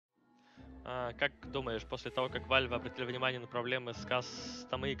Как думаешь, после того, как Valve обратили внимание на проблемы с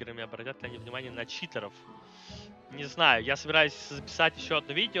кастом-играми, обратят ли они внимание на читеров? Не знаю, я собираюсь записать еще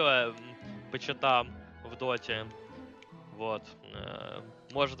одно видео по чатам в Доте. Вот.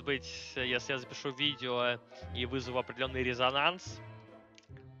 Может быть, если я запишу видео и вызову определенный резонанс,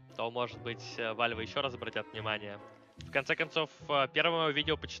 то, может быть, Valve еще раз обратят внимание. В конце концов, первое мое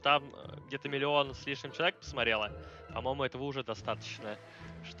видео по читам где-то 1 миллион с лишним человек посмотрело. По-моему, этого уже достаточно,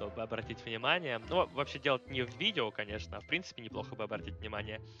 чтобы обратить внимание. Ну, вообще делать не в видео, конечно, а в принципе неплохо бы обратить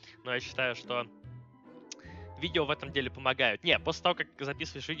внимание. Но я считаю, что видео в этом деле помогают. Не, после того, как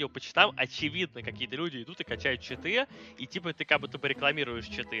записываешь видео по читам, очевидно, какие-то люди идут и качают читы, и типа ты как будто бы рекламируешь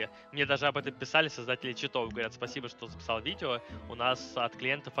читы. Мне даже об этом писали создатели читов. Говорят, спасибо, что записал видео, у нас от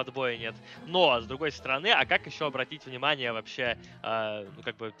клиентов отбоя нет. Но, с другой стороны, а как еще обратить внимание вообще, ну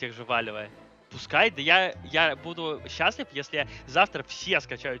как бы, тех же Valve? Пускай, да я буду счастлив, если завтра все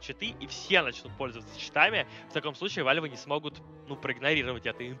скачают читы и все начнут пользоваться читами. В таком случае Valve не смогут, ну, проигнорировать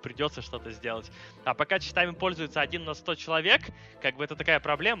это, им придется что-то сделать. А пока читами пользуется 1 на 100 человек, как бы это такая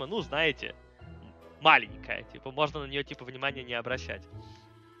проблема, ну, знаете, маленькая. Типа, можно на нее, типа, внимания не обращать.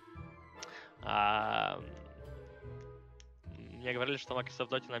 Мне говорили, что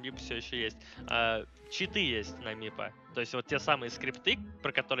Microsoft Dote на MIP все еще есть. Читы есть на MIP. То есть вот те самые скрипты,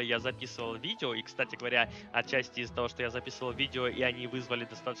 про которые я записывал видео, и, кстати говоря, отчасти из-за того, что я записывал видео, и они вызвали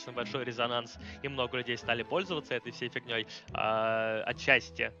достаточно большой резонанс, и много людей стали пользоваться этой всей фигней,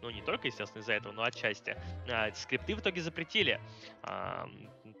 отчасти, ну не только, естественно, из-за этого, но отчасти, скрипты в итоге запретили.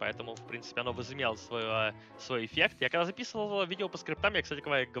 Поэтому, в принципе, оно возымело свой эффект. Я когда записывал видео по скриптам, я, кстати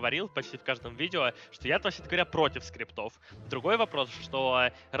говорил почти в каждом видео, что я, вообще говоря, против скриптов. Другой вопрос, что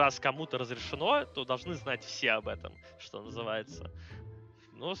раз кому-то разрешено, то должны знать все об этом, что называется.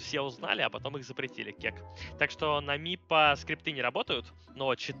 Ну, все узнали, а потом их запретили, кек. Так что на MIP скрипты не работают,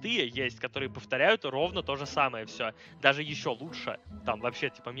 но читы есть, которые повторяют ровно то же самое все. Даже еще лучше. Там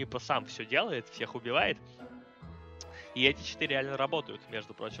вообще, типа, MIP сам все делает, всех убивает. И эти читы реально работают,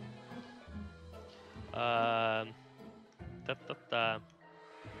 между прочим. Та-та-та.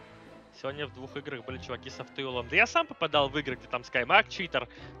 Сегодня в 2 играх были чуваки с автоюлом. Да я сам попадал в игры, где там SkyMag читер,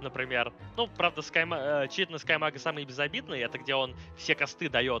 например. Ну, правда, чит на SkyMag самый безобидный. Это где он все косты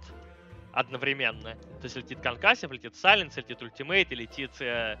дает одновременно. То есть летит конкассив, летит сайленс, летит ультимейт, и летит...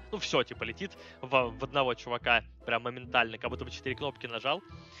 ну, все, типа, летит в одного чувака прям моментально. Как будто бы 4 кнопки нажал.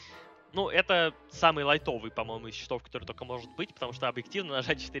 Ну, это самый лайтовый, по-моему, из читов, который только может быть, потому что объективно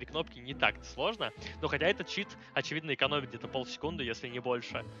нажать 4 кнопки не так сложно. Но хотя этот чит, очевидно, экономит где-то полсекунды, если не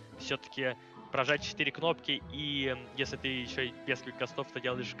больше. Все-таки прожать 4 кнопки, и если ты еще и без квиккастов, то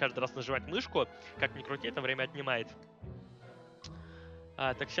делаешь каждый раз нажимать мышку, как ни крути, это время отнимает.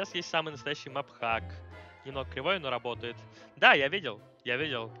 Так, сейчас есть самый настоящий мапхак. Немного кривой, но работает. Да, я видел.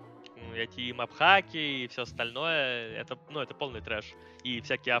 Эти мапхаки и все остальное, это полный трэш. И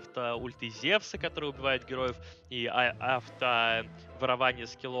всякие авто-ульты Зевса, которые убивают героев, и авто-ворование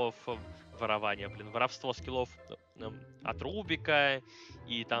скиллов, воровство скиллов от Рубика,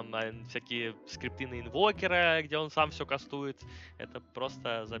 и там всякие скрипты на инвокера, где он сам все кастует. Это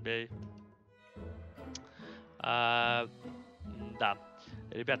просто забей. Да.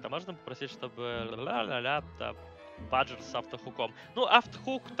 Ребята, можно попросить, чтобы баджер с автохуком? Ну,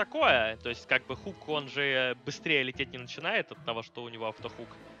 автохук такое, то есть как бы хук, он же быстрее лететь не начинает от того, что у него автохук.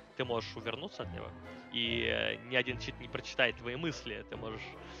 Ты можешь увернуться от него, и ни один чит не прочитает твои мысли. Ты можешь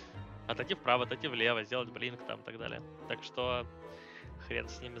отойти вправо, отойти влево, сделать блинк там и так далее. Так что хрен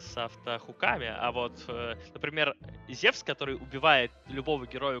с ними, с автохуками. А вот, например, Зевс, который убивает любого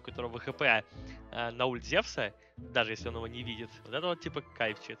героя, у которого ХП на ульт Зевса, даже если он его не видит, вот это вот типа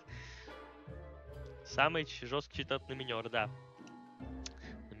кайф чит. Самый жесткий чит от Номинера, да.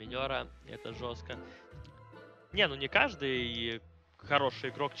 Номинера это жестко. Не, ну не каждый хороший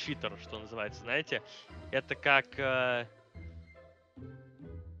игрок читер, что называется, знаете. Это как...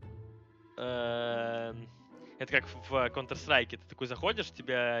 Это как в Counter-Strike. Ты такой заходишь,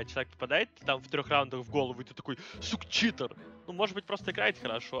 тебе человек попадает там в 3 раундах в голову, и ты такой, сука, читер! Ну, может быть, просто играет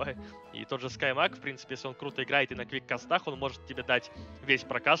хорошо. И тот же SkyMag, в принципе, если он круто играет и на квик-кастах, он может тебе дать весь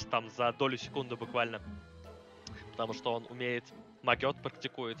прокаст там за долю секунды буквально. Потому что он умеет, магиот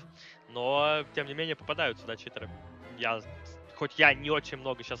практикует. Но, тем не менее, попадают сюда читеры. Хоть я не очень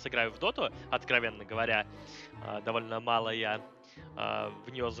много сейчас играю в доту, откровенно говоря, довольно мало я в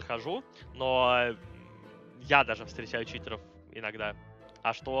нее захожу, но я даже встречаю читеров иногда.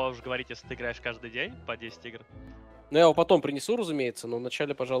 А что уж говорить, если ты играешь каждый день по 10 игр? Ну, я его потом принесу, разумеется, но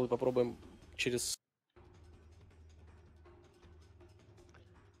вначале, пожалуй, попробуем через...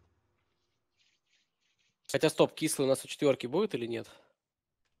 Хотя, стоп, кислый у нас у 4 будет или нет?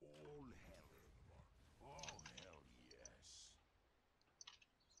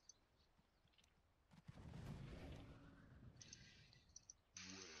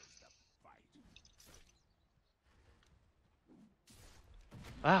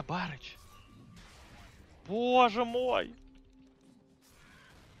 А, Барыч. Боже мой.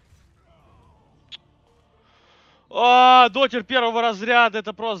 А, дотер первого разряда,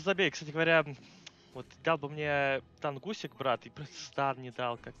 это просто забей. Кстати говоря, вот дал бы мне тангусик, брат, и просто стан не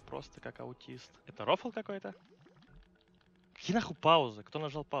дал, как просто как аутист. Это рофл какой-то? Какие нахуй паузы? Кто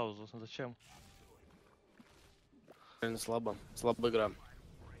нажал паузу? Зачем? Реально слабо. Слабая игра.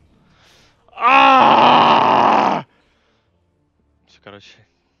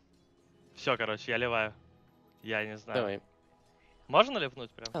 Все, короче, я ливаю. Я не знаю. Давай. Можно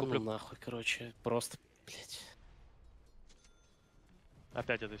ливнуть прям? А ну нахуй, короче, просто, блять.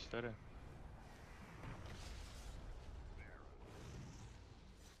 Опять эта история.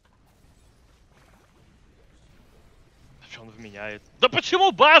 Что он вменяет? Да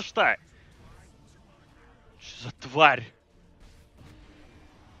почему баш-то? Что за тварь?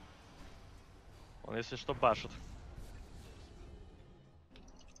 Он, если что, башит.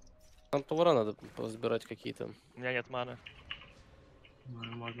 Там повара надо позбирать какие-то. У меня нет маны.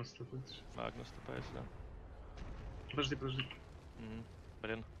 Магнус стопает. Магнус стопает, да. Подожди, подожди.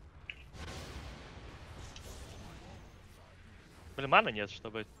 Блин. Блин, маны нет,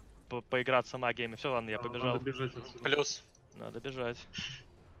 чтобы поиграться магиями. Все, ладно, я побежал. Надо бежать отсюда. Плюс. Надо бежать.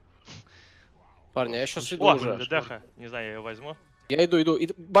 Парни, я сейчас иду О, уже. Деха. Не знаю, я ее возьму. Я иду.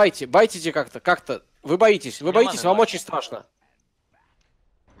 Байтите как-то. Вы боитесь, вам очень страшно.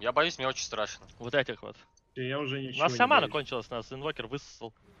 Я боюсь, мне очень страшно. Вот этих вот. Я уже У ничего нас не вся мана боюсь. кончилась, нас инвокер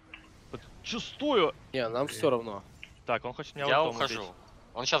высосал. Вот чувствую. Не, нам все равно. Так, он хочет меня Я ультом ухожу. убить.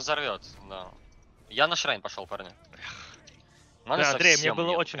 Он сейчас взорвет, да. Я на шрайн пошел, парни. Маны Да, Андрей, мне совсем было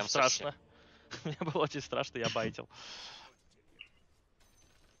нет, очень прям страшно. Мне было очень страшно, я байтил.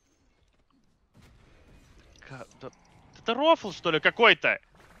 Это рофл, что ли, какой-то?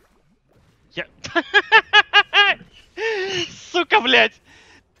 Я... Сука, блядь!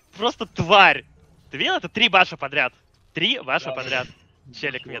 Просто тварь! Ты видел, это 3 баша подряд. 3 баша подряд.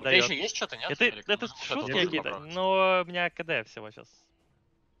 Челик мне совсем. Да дает. еще есть что-то, нет? Это Или шутки может, вот это какие-то. попробовать? Но у меня КД всего сейчас.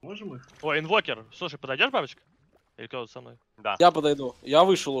 Можем их? Ой, инвокер. Слушай, подойдешь, бабочка? Или кто тут со мной? Да. Я подойду. Я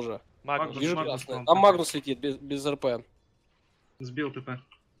вышел уже. Магнус. Вижу Магнус, красное. Магнус. Там Магнус летит без РП. Сбил ТП.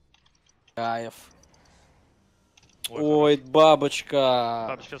 Кайф. Ой, Ой, бабочка.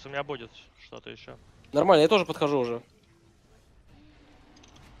 бабочка, сейчас у меня будет что-то еще. Нормально, я тоже подхожу уже.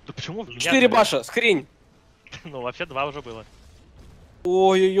 Да почему в меня 4 стреляют? баша, скринь. Ну, вообще 2 уже было.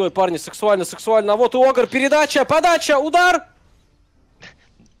 Ой-ой-ой, парни, сексуально. А вот и Огр, передача, подача, удар.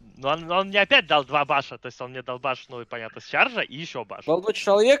 Но он мне опять дал 2 баша. То есть он мне дал баш, ну и понятно, с чаржа и еще баш. Молодой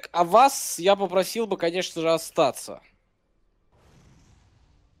человек, а вас я попросил бы, конечно же, остаться.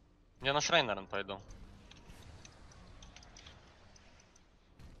 Я на шрайн, наверное, пойду.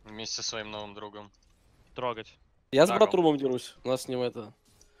 Вместе со своим новым другом. Трогать. Я с Так, братрумом дерусь, у нас с ним это...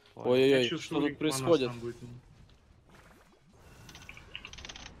 Ой-ой-ой, Я что чувствую, тут Лик происходит? Манас там будет.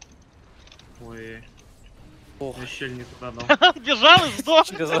 Ой, Ох, я щель не туда дал. Он бежал и сдох.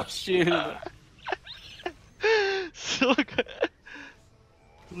 через вообще... Сука.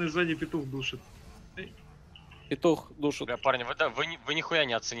 Ну и сзади петух душит. Петух душит. Бля, парни, вы нихуя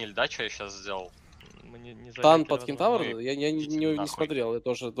не оценили, да, что я сейчас сделал? Мы не Тан заметили, под кентавр? возможно. Я Идите не нахуй. смотрел, я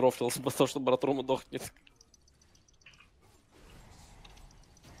тоже дрофлился, потому что братрума дохнет.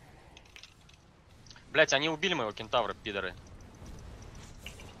 Блять, они убили моего кентавра, пидоры.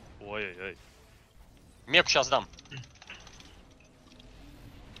 Ой-ой-ой. Меку сейчас дам.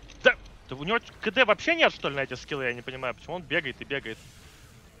 Да у него КД вообще нет, что ли, на эти скиллы? Я не понимаю, почему он бегает и бегает.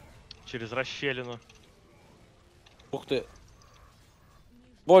 Через расщелину. Ух ты.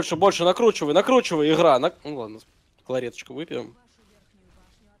 Больше, накручивай, игра. Ну ладно, клареточку выпьем.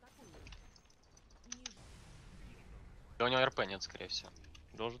 Да у него РП нет, скорее всего.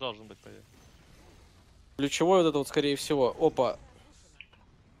 Должен быть, поверь. Ключевой вот это вот, скорее всего. Опа.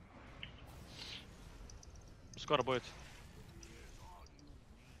 Скоро будет.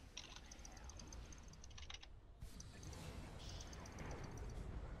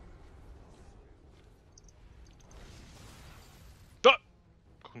 Да!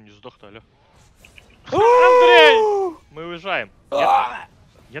 Как он не сдох-то, алё. Андрей! Мы уезжаем.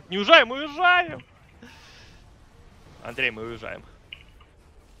 Нет, не уезжаем, мы уезжаем! Андрей, мы уезжаем.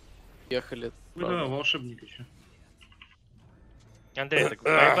 Ехали. Да, волшебник еще. Андрей,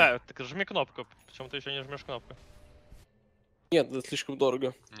 так жми кнопку. Почему ты еще не жмешь кнопку? Нет, это слишком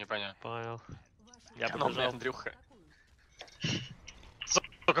дорого. Непонятно. Понял. Я Экономный побежал. Андрюха.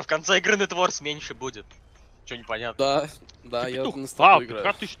 Сука, в конце игры нетворс меньше будет. Че непонятно. Да, я Петух. на Вау, стату играю.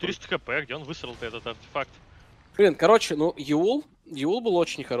 1400 хп, где он высрал-то этот артефакт? Блин, короче, ну, Юл был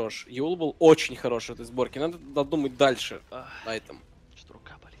очень хорош. Юл был очень хорош в этой сборке. Надо додумать дальше на этом. Что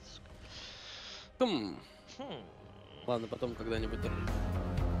рука Хм. Хм. Ладно, потом когда-нибудь.